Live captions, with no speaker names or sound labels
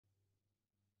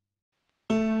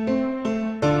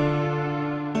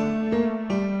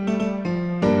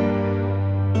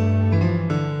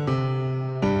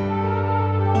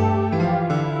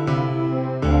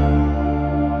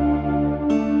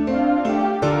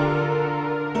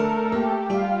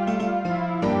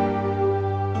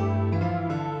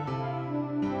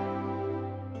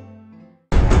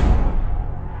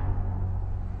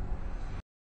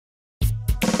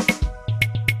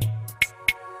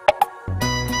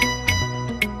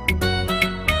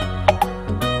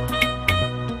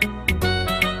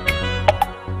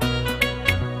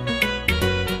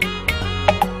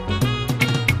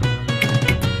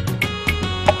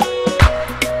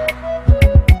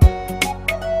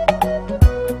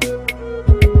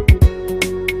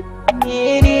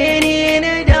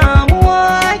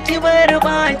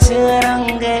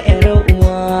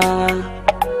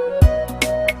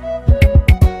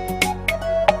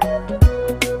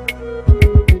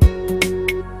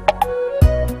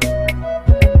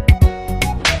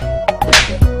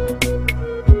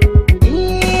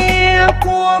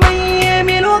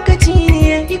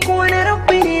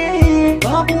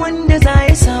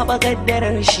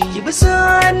kaddarar shi. Ki bi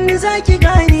sanni zaki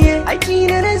gane aiki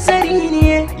na nazari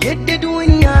ne yadda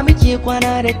duniya muke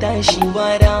kwana da tashi. Ba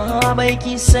da bai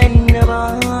ki sanni ba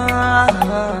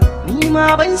ni ma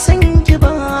ban san ki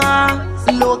ba,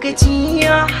 lokaci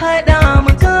ya haɗa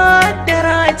mu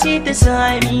kaddara ce ta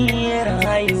sami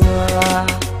rayuwa.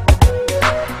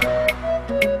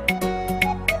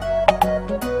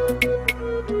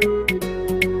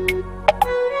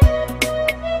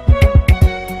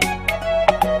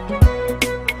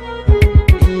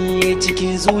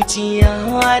 Cikin zuciya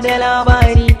da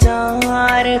labari ta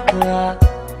harka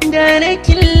da na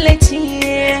killace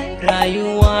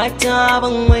rayuwa ta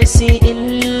ban wasu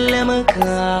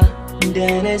ilmuka da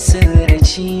na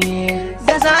sirrace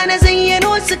da zana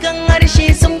zayyano su kan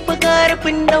harshe sun fi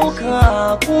karfin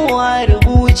dauka kowa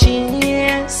rubuce.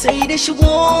 Sai da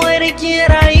shigowar ke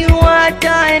rayuwa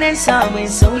ta na samun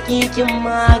sauƙi kin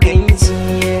magance.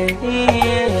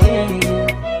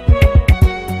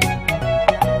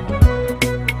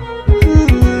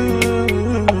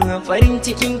 Farin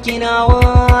cikin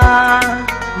kinawa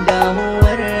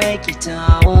damuwar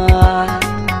kitawa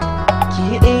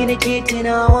ki ɗaya da ke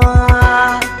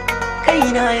tunawa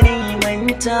kaina ne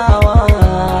mantawa.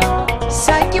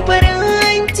 Saki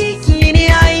farin ciki ne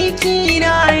aiki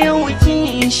na yau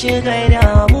ki shiga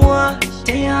damuwa.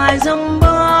 Ta ya zan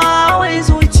ba wai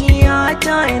zuciya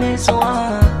ta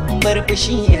nutsuwa bar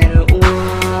fushi yar uwa.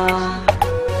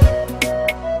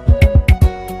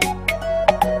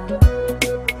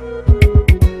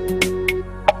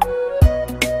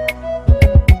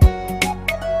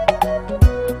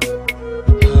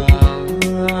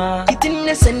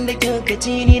 Sanda kika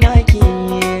ce ni naki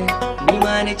ni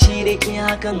ma na ci da ke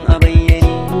hakan a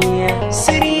bayyane.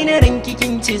 Siri na ranki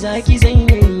kin ce zaki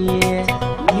zainani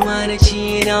ni ma na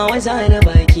ci na waza na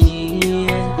baki.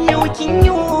 Yau kin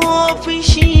yi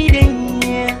fushi da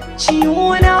ni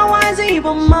ciwo nawa zai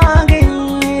ban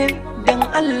magani. Dan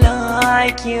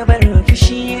Allah ke bar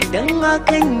fushi dan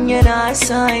hakan yana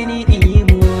sani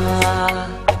dimuwa.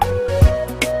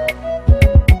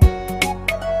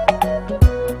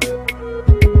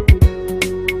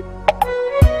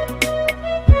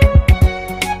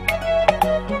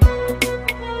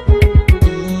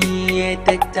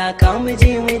 Tattaka mu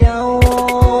je mu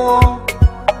dawo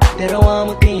da rawa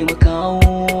mu kai mu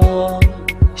kawo.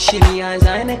 Shirya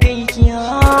za na kai ki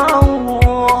yawo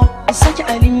saki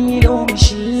alilo mu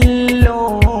shillo.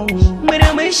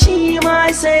 Murmushi ma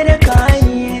sadaka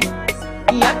ne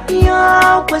yafiya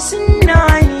kwa sunna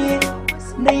ne.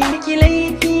 Na yi miki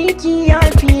laifi ki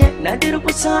yafi na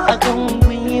durkusa akan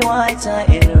gwiwa ta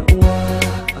yar uwa.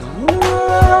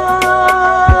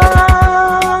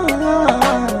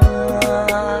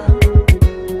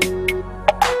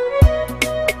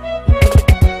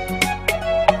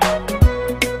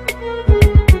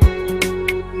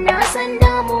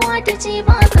 ce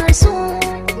ba ka so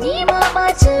ni ma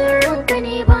bacin ranka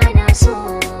ne ba na so.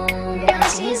 Da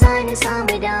ce za ni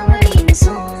samu damar yin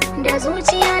so da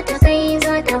zuciya ta kai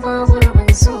za ta ba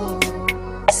gurbin so.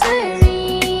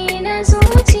 Sirri na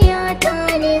zuciya ta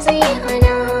ne zai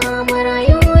hana mu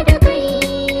rayu da kai.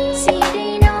 Sai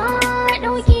dai na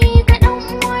ɗauke ka ɗan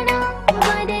uwana ba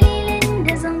dalilin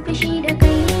da zan fushi da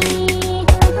kai.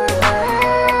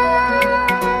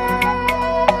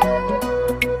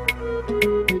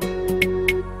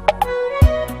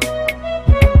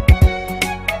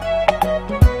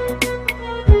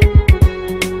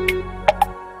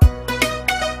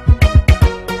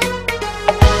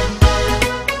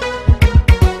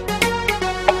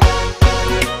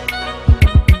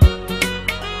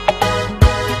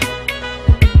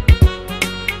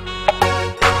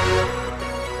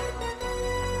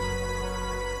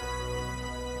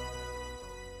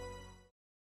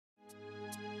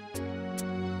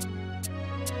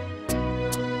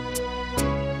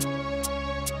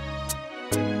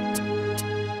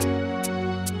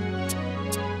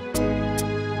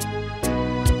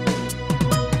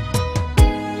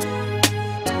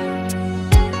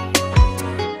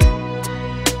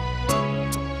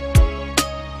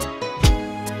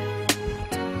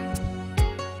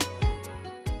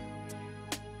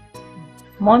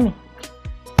 Mommy,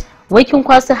 wai kin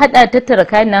kwasu hada tattara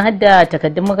kayan nan hadda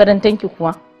takaddun makarantar ki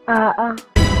kuwa? A'a.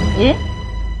 Eh?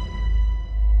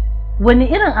 Wani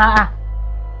irin a'a?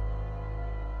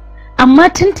 Amma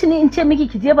tuntuni in ce miki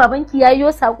ki je babanki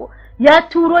yayo sako, ya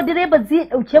turo direba zai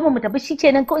dauke mu tafi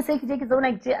shikenan kawai sai ki je ki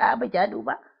zauna ki ce a'a ba ki hado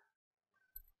ba.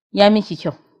 Ya miki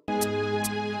kyau.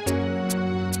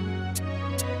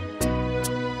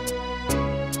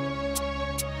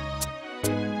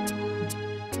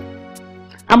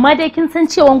 Amma dai kin san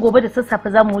cewa gobe da sassafe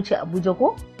za mu wuce Abuja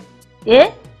ko?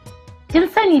 Eh? Kin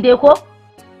sani dai ko?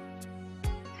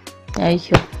 yayi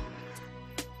kyau.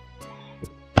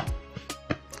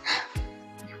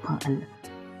 Ikon Allah.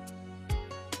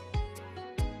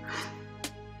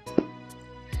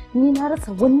 Ni na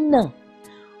rasa wannan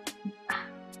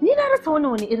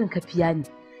wani irin kafiya ne.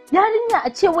 Yarinya a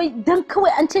ce wai dan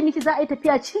kawai an ce miki za a yi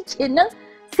tafiya shikenan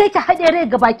sai ki haɗe rai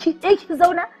ga baki ɗaya ki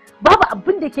zauna babu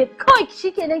abin da ke kawai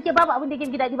shikenan ke babu abin da ke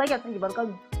miki daɗi ba ki son ki bar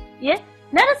Kano.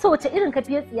 Na rasa wace irin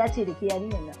kafiyar tsiya ce da ke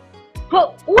yarinyar nan.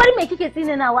 To uwar me kike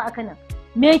tsinanawa a kanan?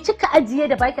 Me kika ajiye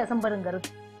da ba ki son barin garin?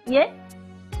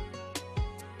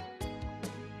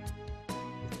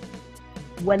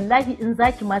 Wallahi in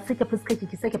zaki ma sake fuska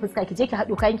ki sake fuska ki je ki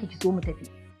haɗo kayan ki so mu tafi.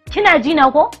 Kina ji na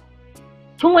ko?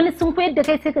 Kin wani sun koyar da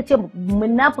kai sai ka ce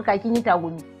munafuka kin yi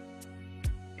tagumi.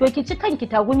 To ki ci kanki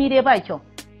tagumi dai ba kyau.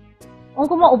 In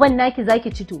kuma uban naki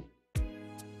zaki ci to.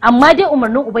 Amma dai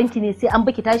umarnin ubanki ne sai an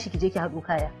baki tashi ki je ki haɗo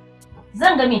kaya.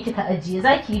 Zan ga me kika ajiye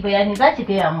zaki yi bayani zaki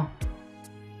gaya min.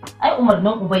 Ai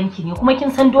umarnin ubanki ne kuma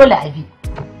kin san dole abi.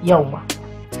 Yawwa.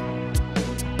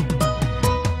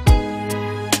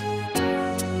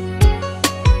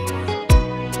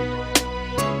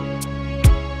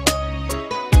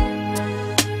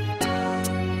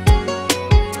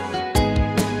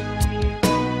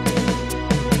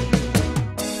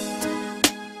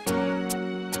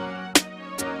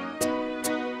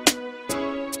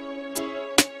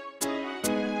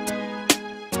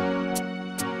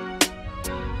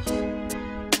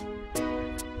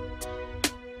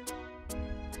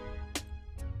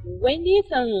 Wai ni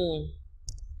kan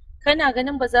kana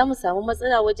ganin ba za mu samu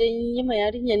matsala wajen yi ma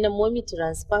yarinyar nan momi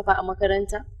transfer ba a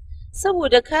makaranta?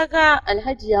 Saboda kaga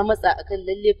Alhaji ya matsa akan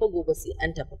lalle fa gobe sai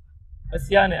an tafi.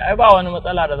 Gaskiya ne, ai ba wani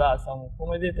matsala da za a samu,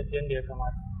 kuma zai tafi yadda ya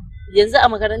kamata. Yanzu a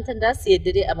makarantar da su yadda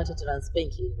dai a mata transfer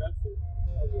ke.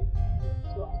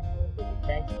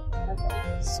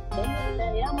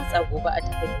 Ya matsa gobe a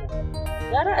tafi nan.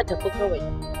 Gara a tafi kawai.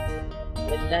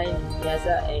 Wallahi ya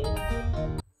za a yi.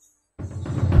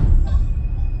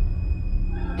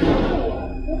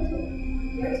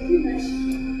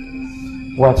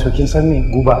 Wato kin san me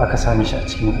guba aka sami shi a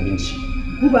cikin abinci.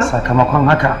 Guba? Sakamakon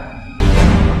haka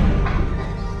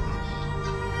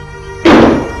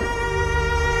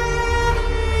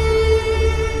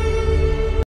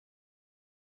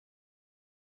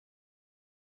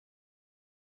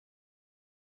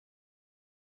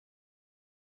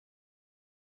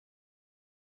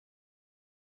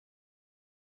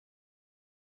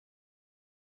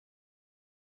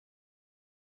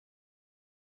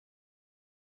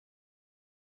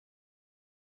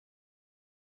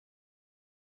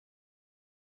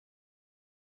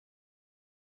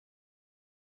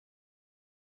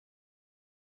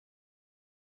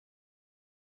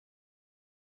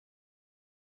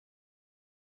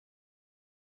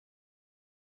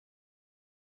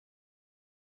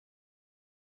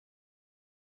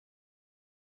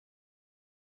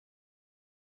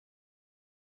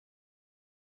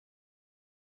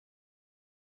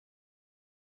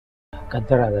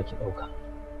kaddara za ki ɗauka.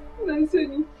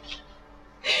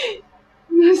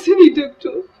 Na sani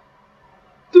doctor,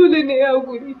 dole ne ya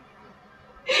guri,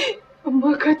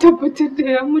 amma ka tabbatar da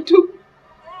ya mutu.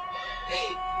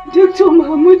 Doctor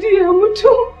Mahmud ya mutu.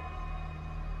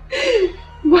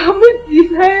 Mahmud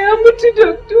ina ya mutu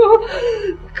doctor,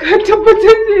 ka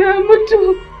tabbatar da ya mutu.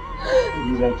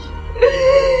 Ni zaki.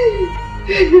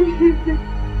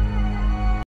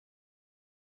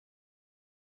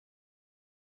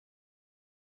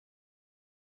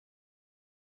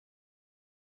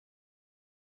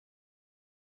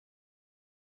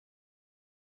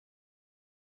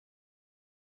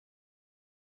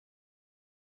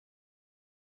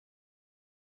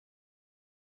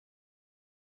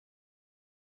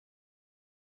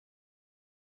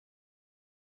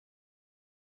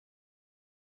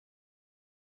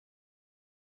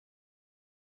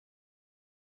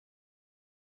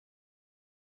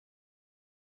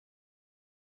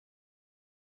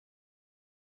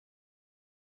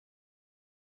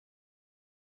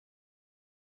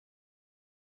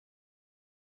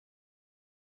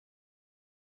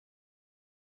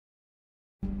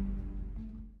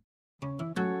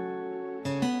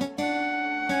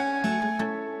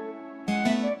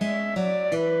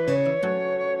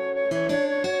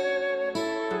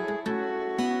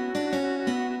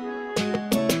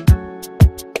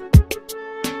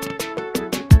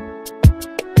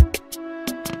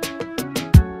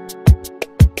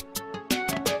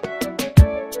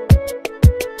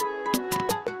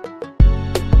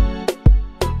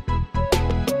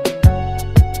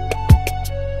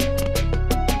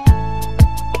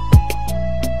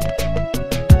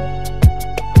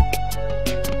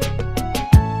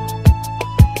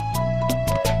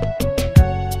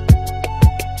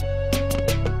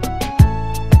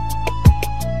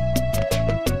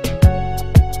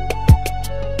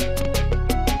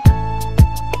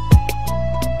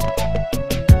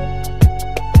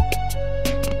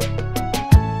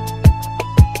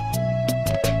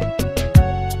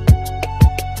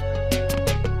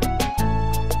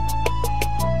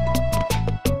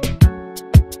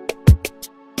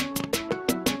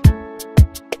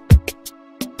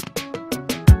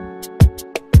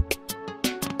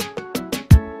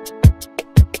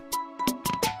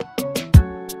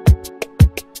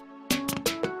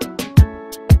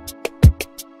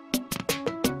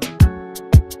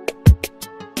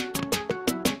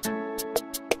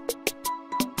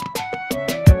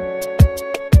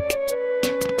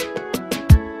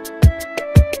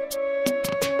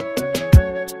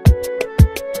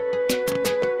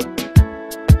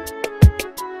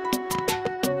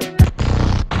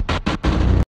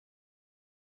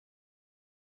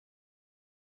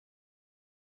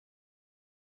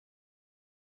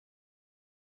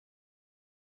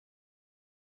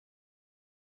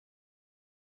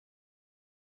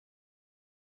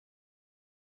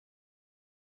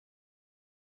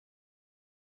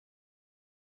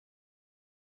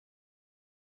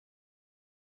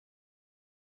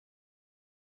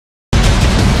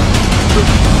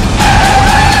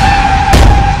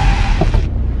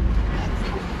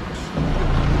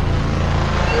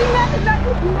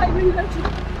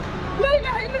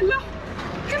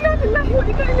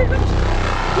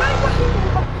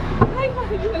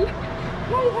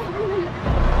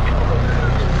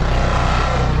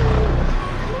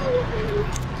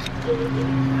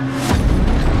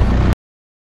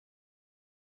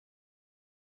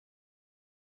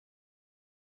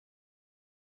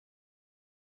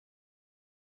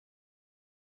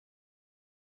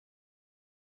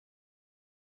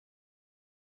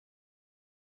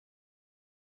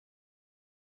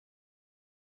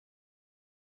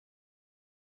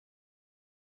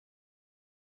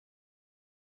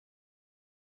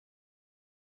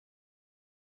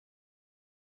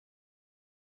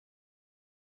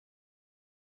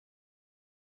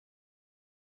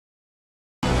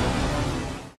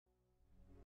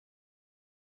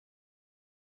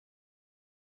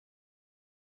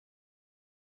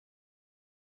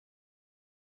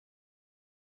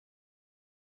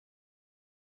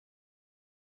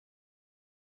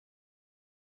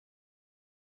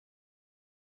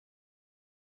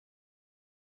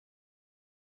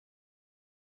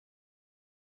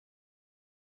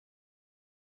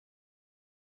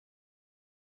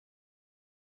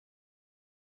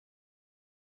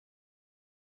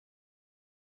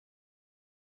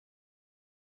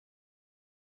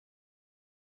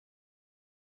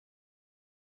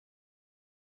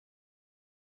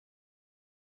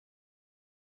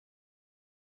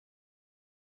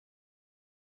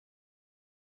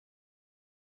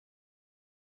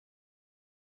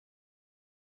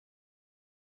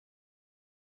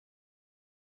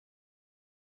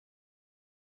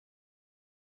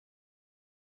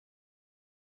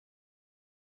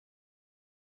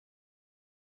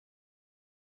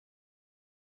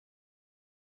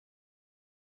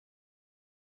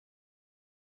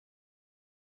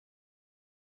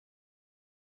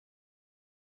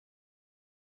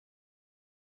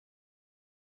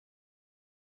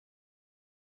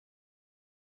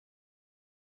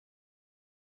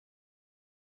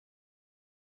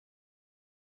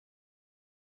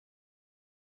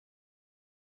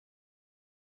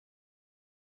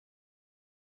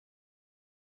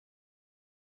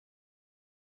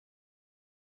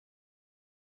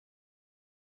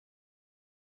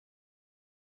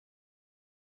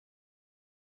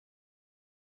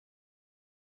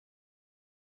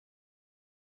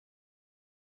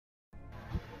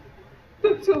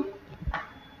 Doctor,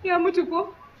 ya mutu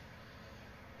ko?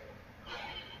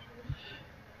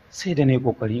 Sai da na yi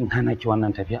ƙoƙari in hana ki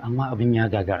wannan tafiya amma abin ya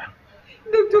gagara.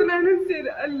 Doctor na nan sai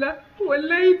da Allah,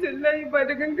 wallahi tallahi ba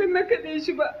da gangan na kaɗe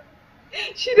shi ba.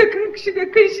 Shi da kan shiga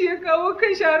kai shi ya kawo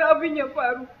kan shi har abin ya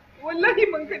faru.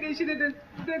 Wallahi ban kaɗe shi da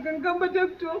gangan ba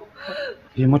doctor.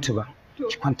 Bai mutu ba,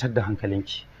 ki kwantar da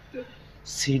hankalinki.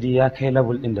 Sai dai ya kai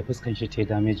level ɗin da fuskan shi ta yi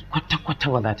damage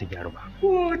kwata-kwata ba za ta gyaru ba.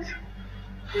 What?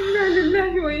 Inna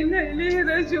lillahi wa inna ilaihi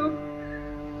raji'un.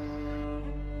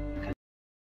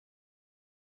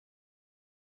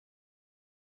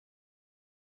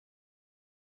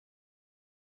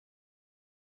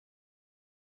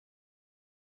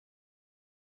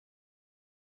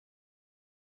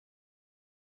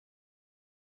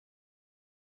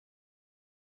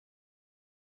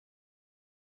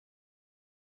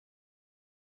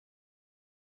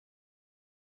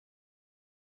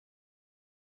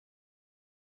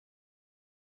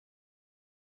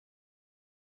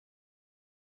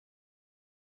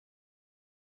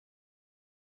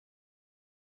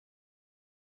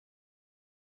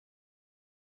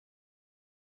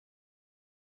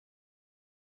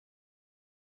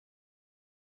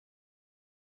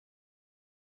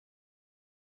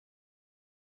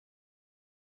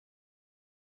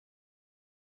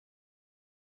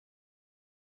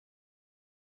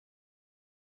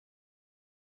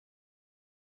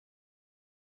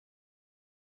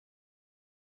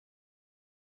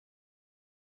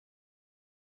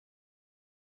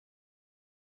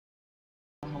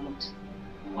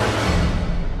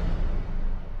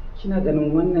 Kina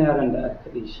ganin wannan yaron da aka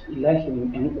kaɗe shi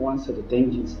ilahin ƴan uwansa da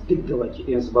danginsa duk da baki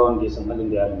ɗayansu ba wanda ya san halin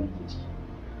da yaron yake ciki.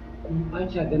 Kuma ba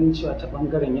kya ganin cewa ta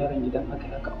ɓangaren yaron gidan aka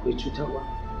haka akwai cutarwa?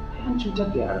 Ai an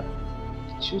cutar da yaron.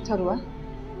 Cutarwa?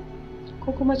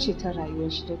 Ko kuma ceton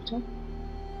rayuwar shi, Doctor?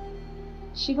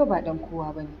 Shi ba ɗan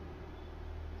kowa ba ne,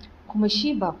 kuma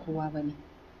shi ba kowa ba ne.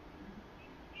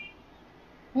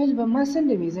 Well, ban ma san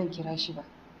da me zan kira shi ba.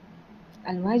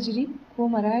 Almajiri ko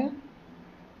maraya?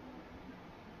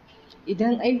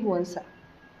 Idan aihuwansa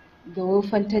da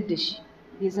wofantar da shi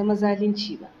bai zama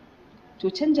zalunci ba, to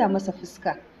canja masa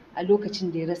fuska a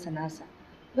lokacin da ya rasa nasa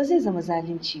ba zai zama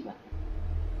zalunci ba.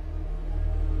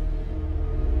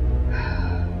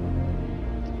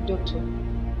 Doctor,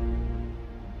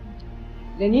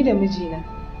 da ni da mijina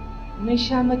mun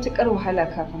sha matuƙar wahala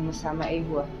kafin mu samu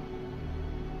aihuwa.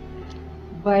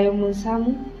 Bayan mun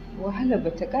samu, wahala ba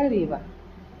ta ƙare ba.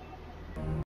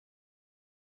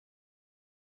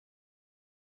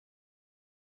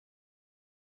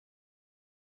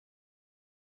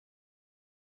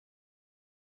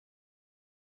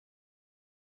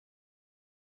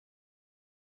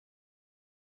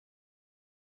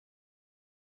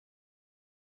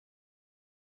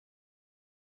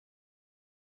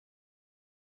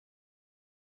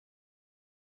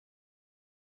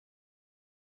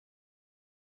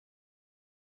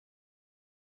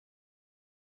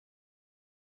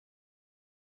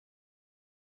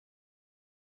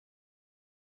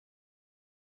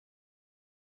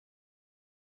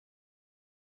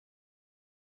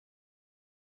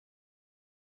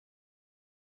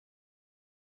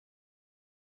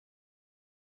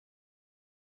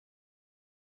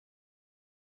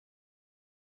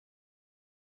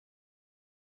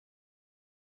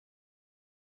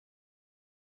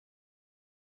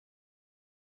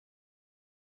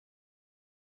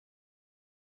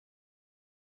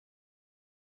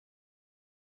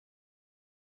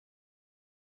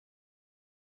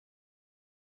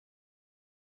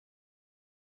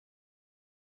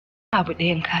 Abu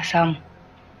ɗayan ka samu,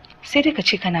 sai dai ka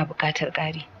ce kana buƙatar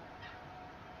ƙari.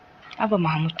 Abba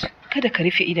Mahmud, kada ka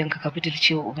rufe idonka ka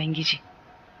budurce wa Ubangiji.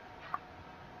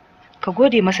 Ka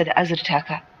gode masa da azurta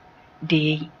ka da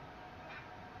ya yi.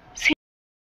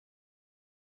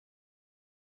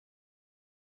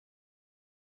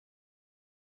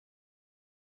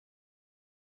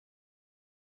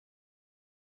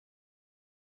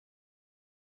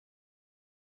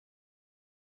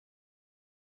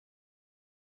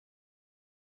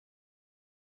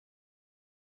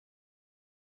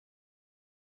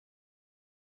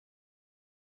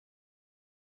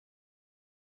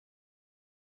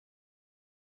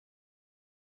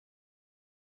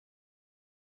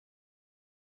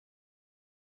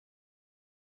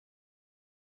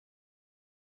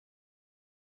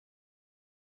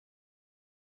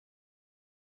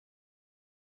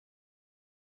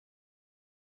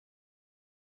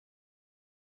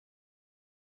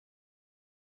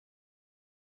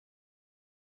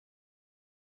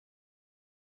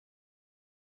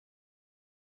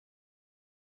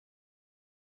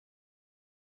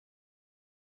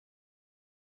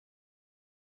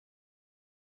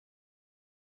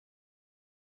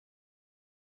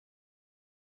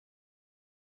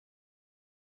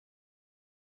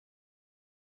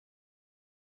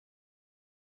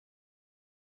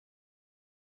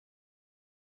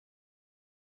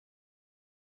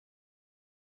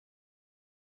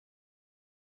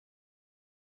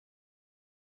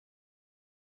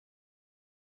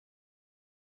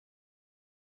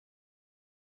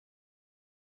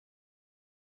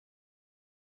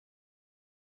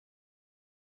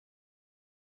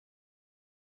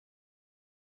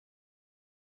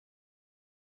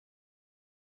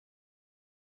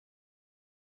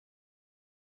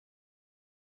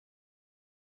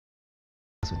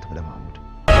 son tafi da Mahmud.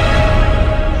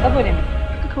 Saboda me?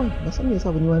 Haka kawai ba san me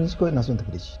yasa ba ni wani kawai ina son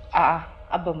tafi da shi. A'a,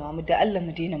 Abba Mahmud da Allah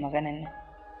mu daina maganan nan.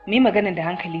 Me maganan da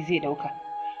hankali zai dauka.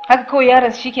 Haka kawai yaron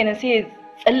shikenan sai ya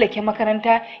tsallake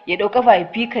makaranta ya dauka ba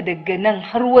fika daga nan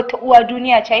har wata uwa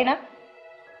duniya China?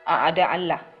 A'a da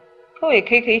Allah. Kawai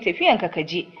kai kai tafiyanka ka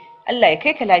je. Allah ya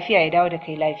kai ka lafiya ya dawo da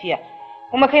kai lafiya.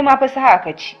 Kuma kai ma fa sa'a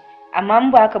ka ci. Amma in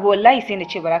ba haka ba wallahi sai na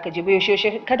ce ba za ka je ba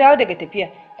yaushe ka dawo daga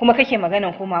tafiya kuma kake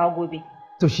maganan komawa gobe.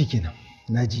 To shikenan.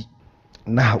 Naji.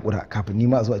 Na haƙura kafin ni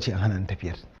ma a zo a ce an hana ni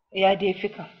tafiyar. Ya dai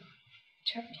fika.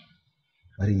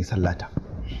 Bari yi sallata.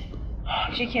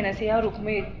 Shikenan sai yaro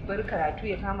kuma ya bar karatu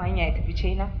ya kama hanya ya tafi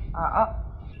China? A'a.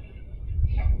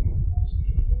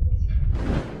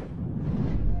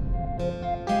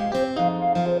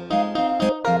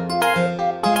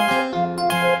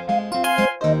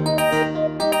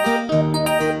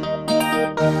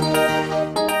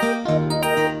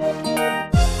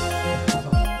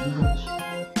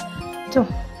 To,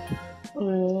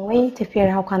 wai tafiyar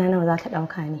hau kwana nawa za ta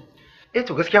ɗauka ne?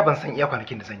 To gaskiya ban san iya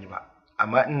kwanakin da zan yi ba,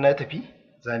 amma in na tafi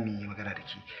za mu yi magana da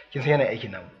ke. Kin san yana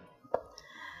aikin namu.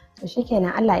 To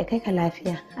shikenan Allah ya kai ka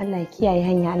lafiya, Allah ya kiyaye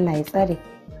hanya, Allah ya tsare.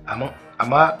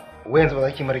 Amma wai yanzu ba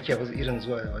za ki mara kiya ba irin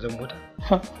zuwa wajen mota?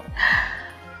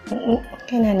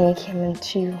 Kaina ne yake min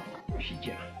ciwo.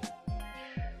 Shikenan.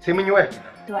 Sai mun yi waya kenan.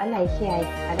 To Allah ya kiyaye,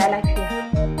 a da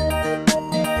lafiya.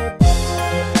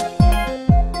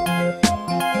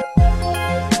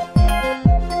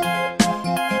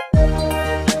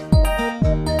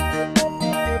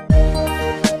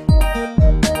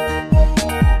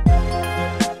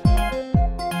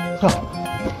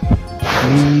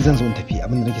 Ni zan zo in tafi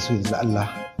abin da nake so yanzu Allah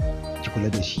ki kula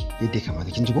da shi yadda ya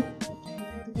kamata kin ji ko?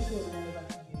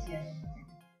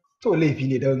 To laifi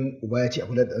ne dan uba ya ce a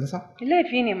kula da ɗansa?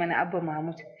 Laifi ne mana Abba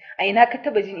Mahmud. A ina ka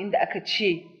taba jin inda aka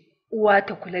ce uwa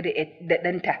ta kula da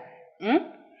ɗanta?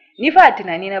 Ni fa a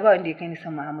tunani na ba wanda ya kai ni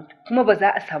san Mahmud kuma ba za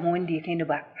a samu wanda ya kai ni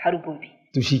ba har gobe.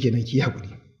 To shikenan ki hakuri.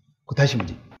 Ku tashi mu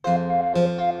je.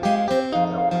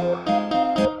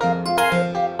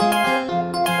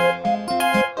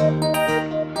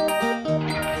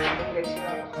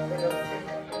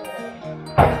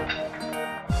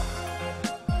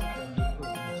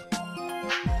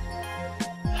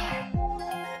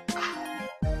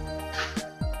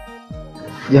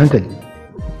 Yi hankali.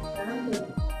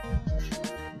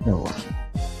 Yawa.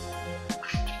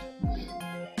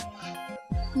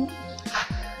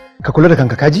 Ka kula da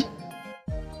kanka kaji?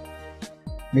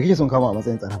 Me kake son kama a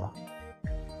matsayin tsaraba?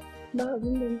 Ba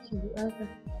abin da nake buƙata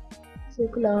sai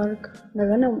kulawarka.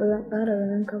 Daga nan ba zan ƙara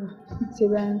ganin ka ba sai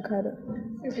bayan ka da.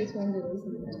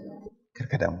 Kar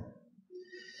ka damu.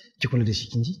 Ki kula da shi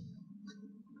kin ji?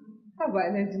 Ha ba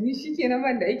Alhaji ni shikenan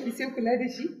ban da aiki sai kula da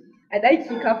shi. A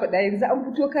ɗaki ka faɗa yanzu an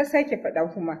fito ka sake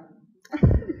faɗa kuma.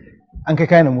 An kai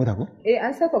kayan mota ko?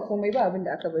 An saka komai ba abin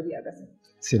da aka bari a ƙasa.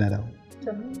 Sai na dawo.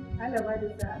 Allah ba da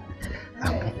sa'a.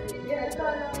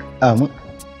 Amin.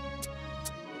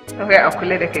 Kawai a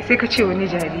kula da kai sai ka ce wani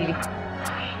jariri.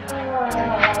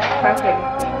 Haka ne.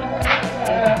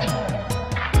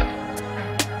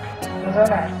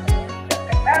 Zauna.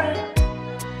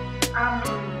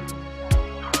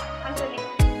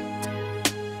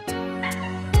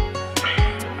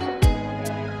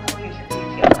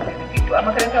 A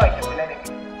makaranta wa ke kula da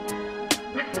kai.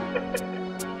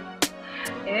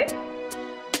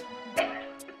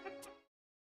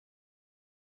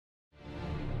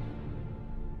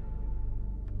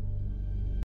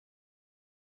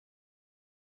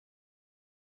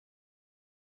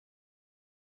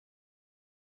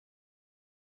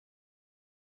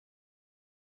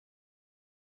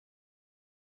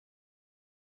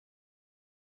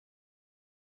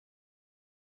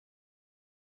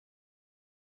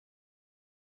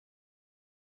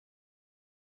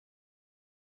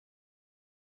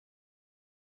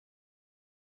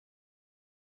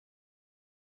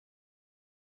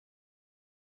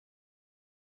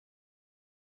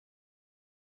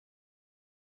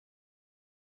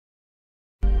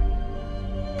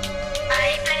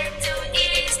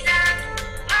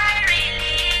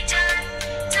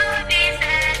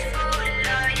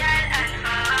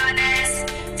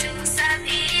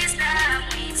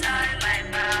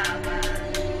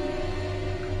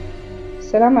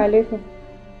 Assalamu alaikum.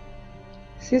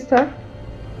 Sister?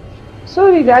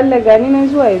 Sorry da Allah gani nan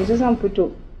zuwa yanzu zan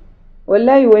fito.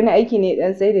 Wallahi wani aiki ne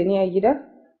dan tsaye da ni a gida.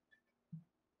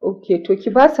 Okay, to ki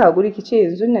ba sa guri ki ce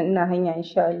yanzu nan ina hanya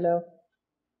insha Allah.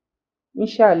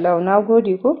 Insha Allah,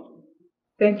 nagode ko?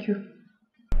 Thank you.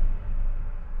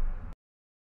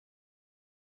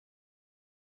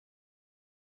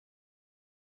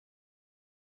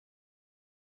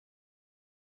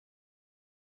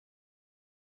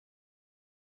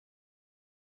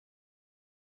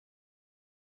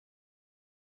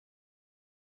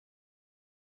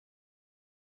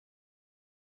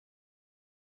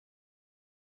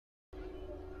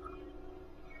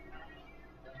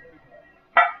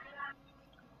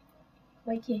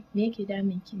 Wake, me yake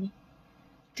damun ki ne?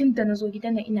 Tun da na zo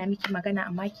gidan nan ina miki magana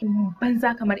amma kin mun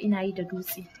banza kamar ina yi da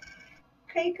dutse.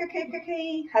 Kai,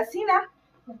 Hasina,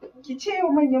 ki ce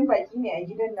yau manyan baki ne a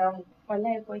gidan namu.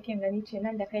 Wallahi ko kin gani ce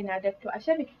nan da kai na dakto, ashe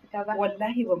baki fita ba.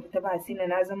 Wallahi ban fita ba Hasina,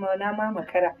 na zama na ma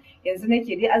makara. Yanzu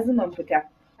nake dai azuman fita.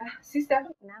 Sister.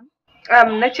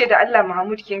 Na ce da Allah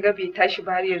Mahmud kin ga bai tashi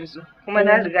ba har yanzu. Kuma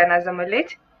na riga na zama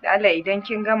late. Da Allah idan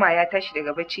kin gama ya tashi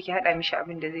daga bacci ki haɗa mishi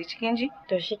abin da zai ci kin ji?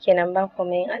 To shikenan ba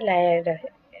komai in Allah ya yarda.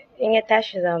 In ya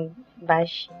tashi zan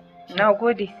bashi. Na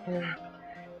gode.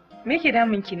 Me ke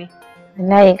damun ki ne?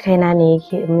 Wallahi kaina ne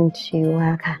yake min ciwo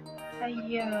haka.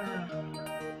 Ayya.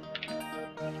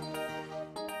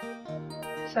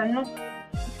 Sannu.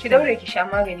 Ki daure ki sha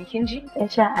magani kin ji?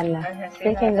 Insha Allah.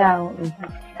 Sai kin dawo.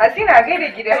 Hasina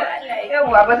gaida gida.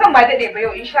 Yawwa ba zan ma dade ba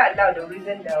yau insha Allah da wuri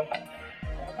zan dawo.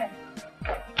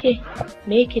 Ke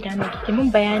me yake damun ki? Ki mun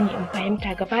bayani in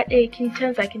fahimta gaba ɗaya kin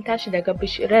canza kin tashi daga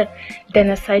bishirar da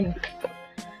na sani.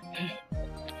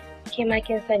 Ke ma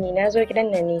kin sani na zo gidan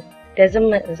nan ne da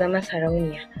zumma in zama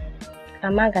sarauniya.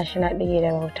 Amma gashi na bige da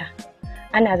wuta.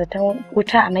 Ana zaton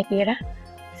wuta a makera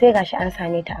sai gashi an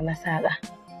same ta a masaka.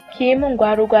 Ki yi min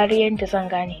gwari-gwari yadda zan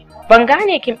gane. Ban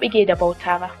gane kin bige da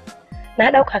bauta ba. Na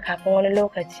ɗauka kafin wani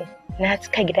lokaci na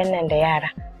cika gidan nan da yara.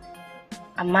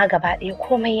 Amma gaba ɗaya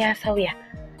komai ya sauya.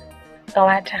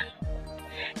 Ƙawata,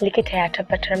 likita ya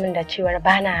tabbatar min da cewar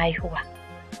bana haihuwa.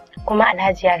 Kuma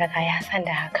Alhaji ya riga ya san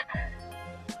da haka.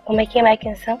 Kuma ke ma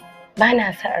kin san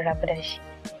bana son in rabu da shi.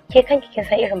 Ke kanki kin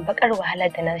san irin bakar wahalar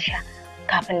da na sha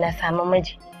kafin na samu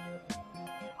miji.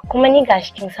 Kuma ni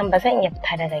gashi kin san ba zan iya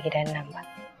fita daga gidan nan ba.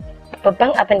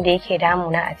 Babban abin da yake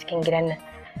damuna a cikin gidan nan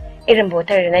irin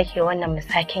bautar da nake wannan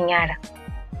misakin yara.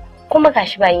 Kuma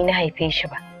gashi ba ni na haife shi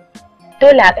ba.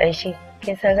 Dole a ƙarshe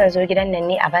kin san zan zo gidan nan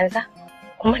ne a banza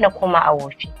kuma na koma a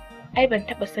wofi. Ai ban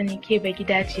taɓa sanin ke ba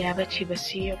gidajiya bace ba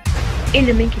sai yau.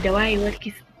 Iliminki da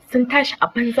wayewarki sun tashi a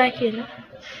banza kenan.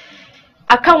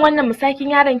 Akan wannan misakin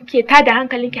yaron kike tada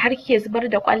hankalinki har kike zubar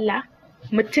da kwalla.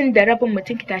 Mutum da rabin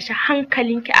mutum ki tashi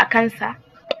hankalinki a kansa.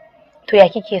 To ya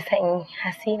kike son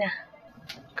Hasina?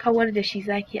 Kawar da shi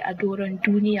zaki a doron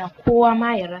duniya kowa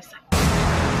ma ya rasa.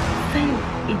 Sai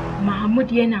Mahmud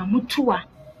yana mutuwa.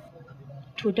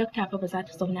 To dakta fa ba za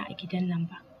ta zauna a gidan nan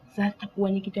ba. Za ta tafi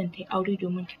wani gidan ta yi aure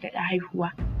domin ta daɗa haihuwa.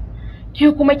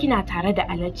 Ke kuma kina tare da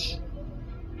Alhaji.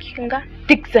 Kin ga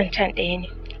duk zancen ɗaya ne.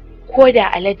 Ko da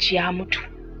Alhaji ya mutu,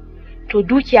 to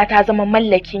dukiya ta zama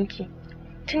mallakinki.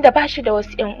 Tunda ba shi da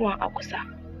wasu 'yan uwan a kusa.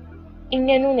 In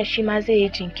ya nuna shi ma zai yi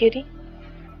jinkiri,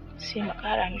 sai mu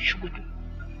ƙara mishi gudu.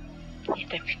 Ya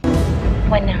tafi.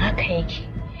 Wannan haka yake.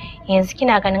 Yanzu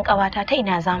kina ganin ƙawata ta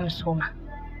ina za mu soma.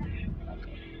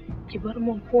 Ki bar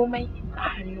mun komai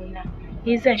a hannuna.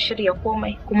 Ni zan shirya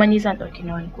komai kuma ni zan ɗauki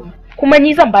nauyin komai. Kuma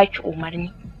ni zan baki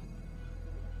umarni.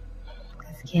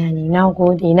 Gaskiya ne, na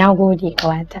gode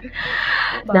ƙawata.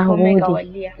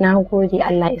 Na gode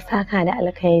Allah ya saka da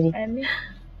alkhairi. Amin.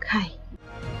 Kai.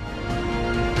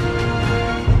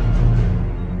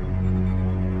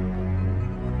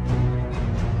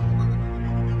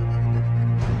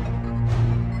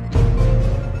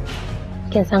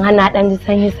 Kin san hana ɗan ji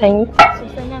sanyi-sanyi?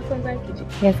 Sosai na san za ki ji.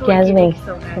 Gaskiya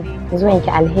zuwan ki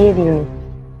alheri ne.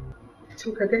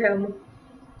 To ka gaya mu,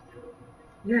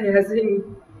 yaya zan yi?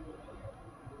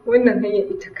 Wannan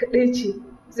hanyar ita kaɗai ce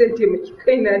zan taimaki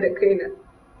kaina da kaina,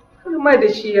 har ma da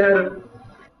shi yaron.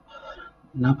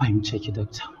 Na fahimce ki,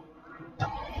 Dokta.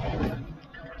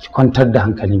 Ki kwantar da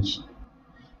hankalinki.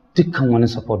 Dukkan wani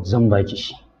support zan baki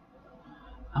shi.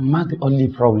 Amma the only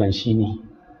problem shine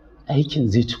aikin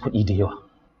zai ci kuɗi da yawa.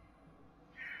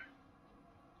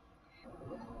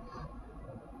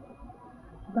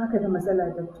 Baka da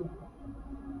matsala, Dokta.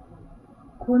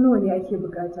 Ko nawa ne ake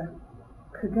bukata?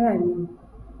 Ka gaya mini,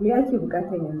 me ake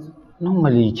bukata yanzu?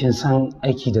 Normally kin san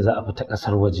aiki da za a fita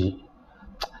ƙasar waje.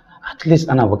 At least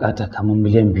ana bukata kamar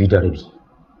miliyan 2.5.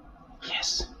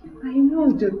 Yes. I know,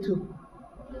 Dokta.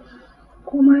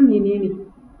 Ko ma menene?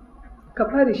 Ka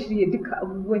fara shirya duka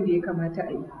abubuwan da ya kamata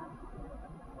a yi.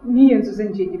 Ni yanzu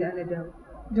zan je gida na dawo.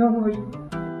 Don't worry.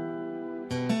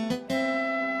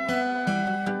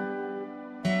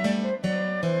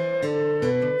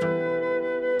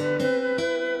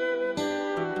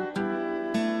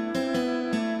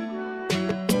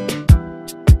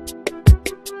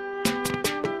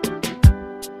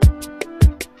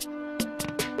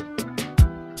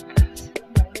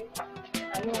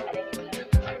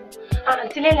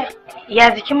 Lela, ya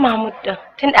jikin Mahmud din?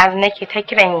 Tun ɗazu nake ta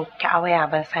kiran ki a waya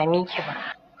ban same ki ba.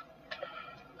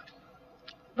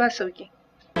 Ba sauki.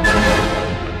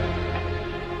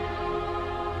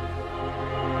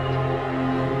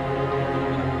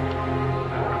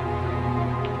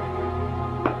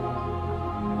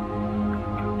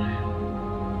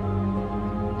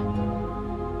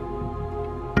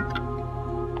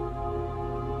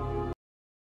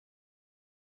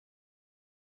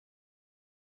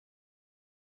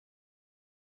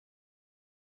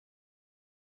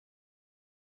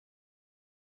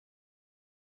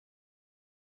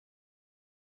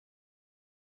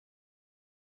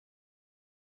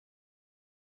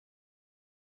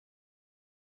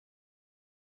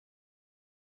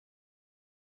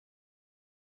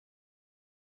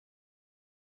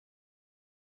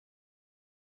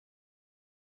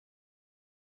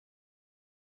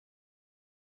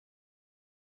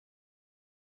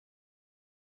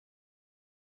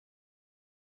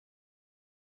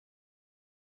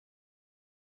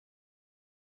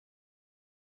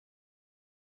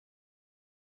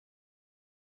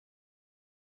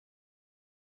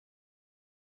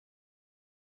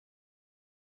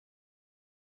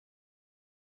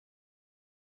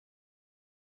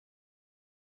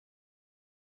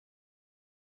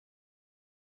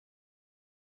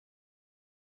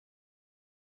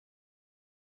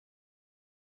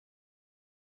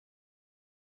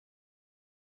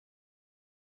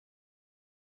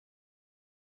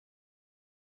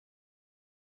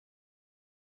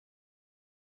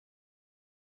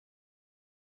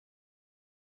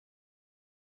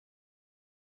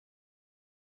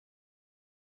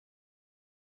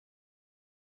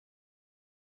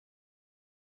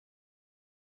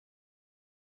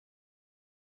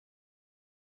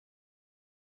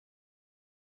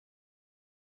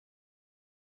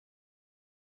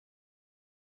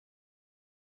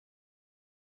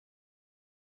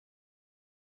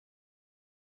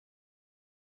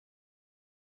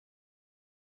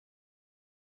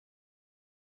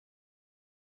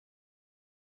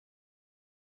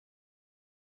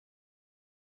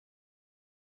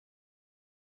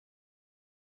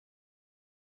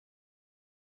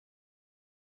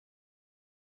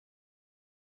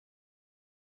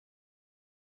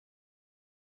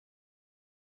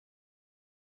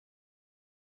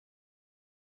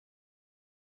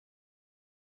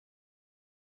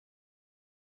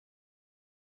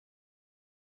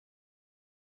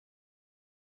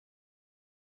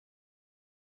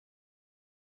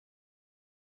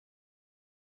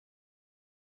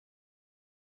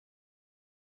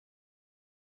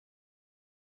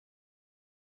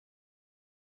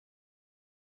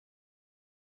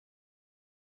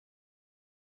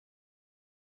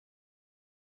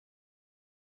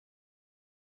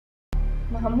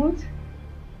 Mahmud?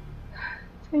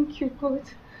 Thank you, God.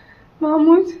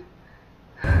 Mahmud?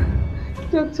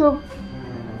 Doctor,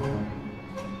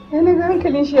 yana ga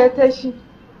hankalin shi ya tashi.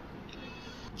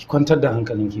 Ki kwantar da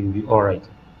hankalinki, you'll be alright.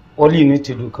 All you need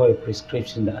to do kawai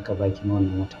prescription da aka baki na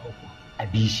wannan wata uku. A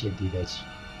bi shi yadda ya dace.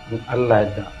 In Allah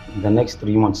ya the next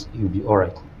 3 months you'll be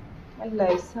alright.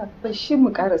 Allah ya sa bashi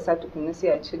mu karasa tukunna sai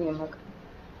a cire maka.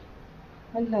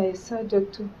 Allah ya sa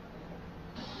doctor.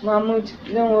 Mahmud,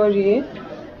 don't worry.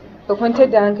 Ka kwantar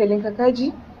da hankalinka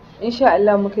kaji? Insha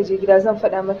Allah muka je gida zan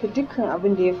faɗa maka dukkan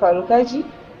abin da ya faru kaji?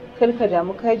 Kar ka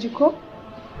damu kaji ko?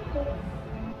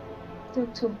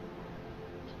 Doctor,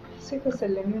 sai ka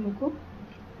sallame mu ko?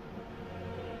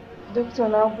 Doctor,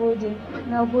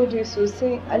 na gode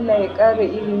sosai. Allah ya ƙara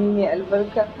ilimi mai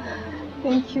albarka.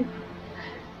 Thank you.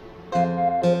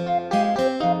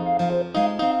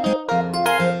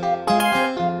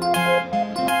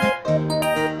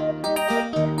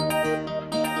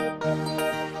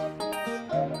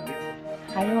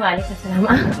 Wa alaikum salam.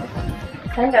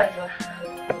 San da zuwa.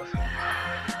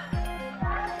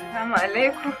 Assalamu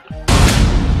alaikum.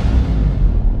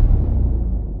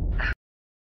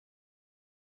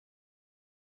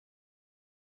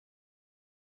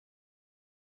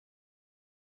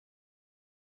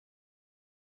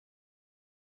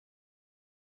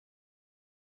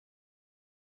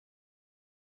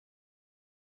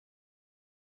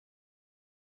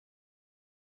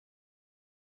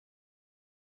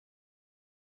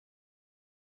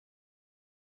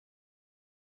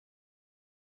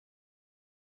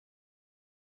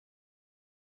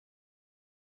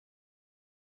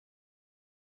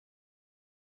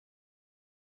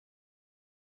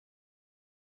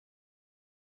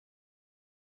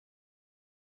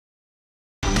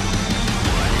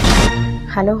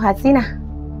 Halo Hasina.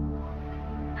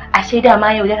 Ashe da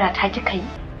ma yaudara ta kika yi.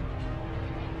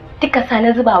 Duka sa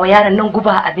na zuba wa yaron nan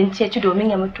guba abinci ya ci domin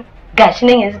ya mutu. Gashi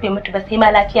nan yanzu bai mutu ba sai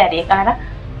ma lafiya da ya kara.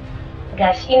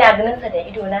 Gashi ina ganin sa da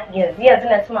ido na yanzu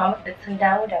na su mamu da sun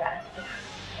dawo daga asibiti.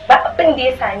 Ba abin da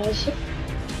ya same shi.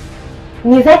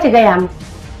 Ni za ki gaya mu?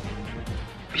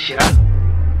 Bishira.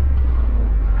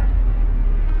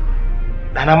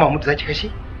 Dana Mahmud za ki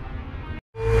kashe?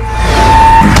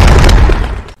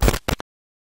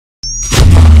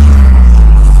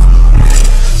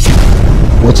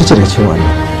 Wace ce da cewa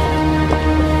ne?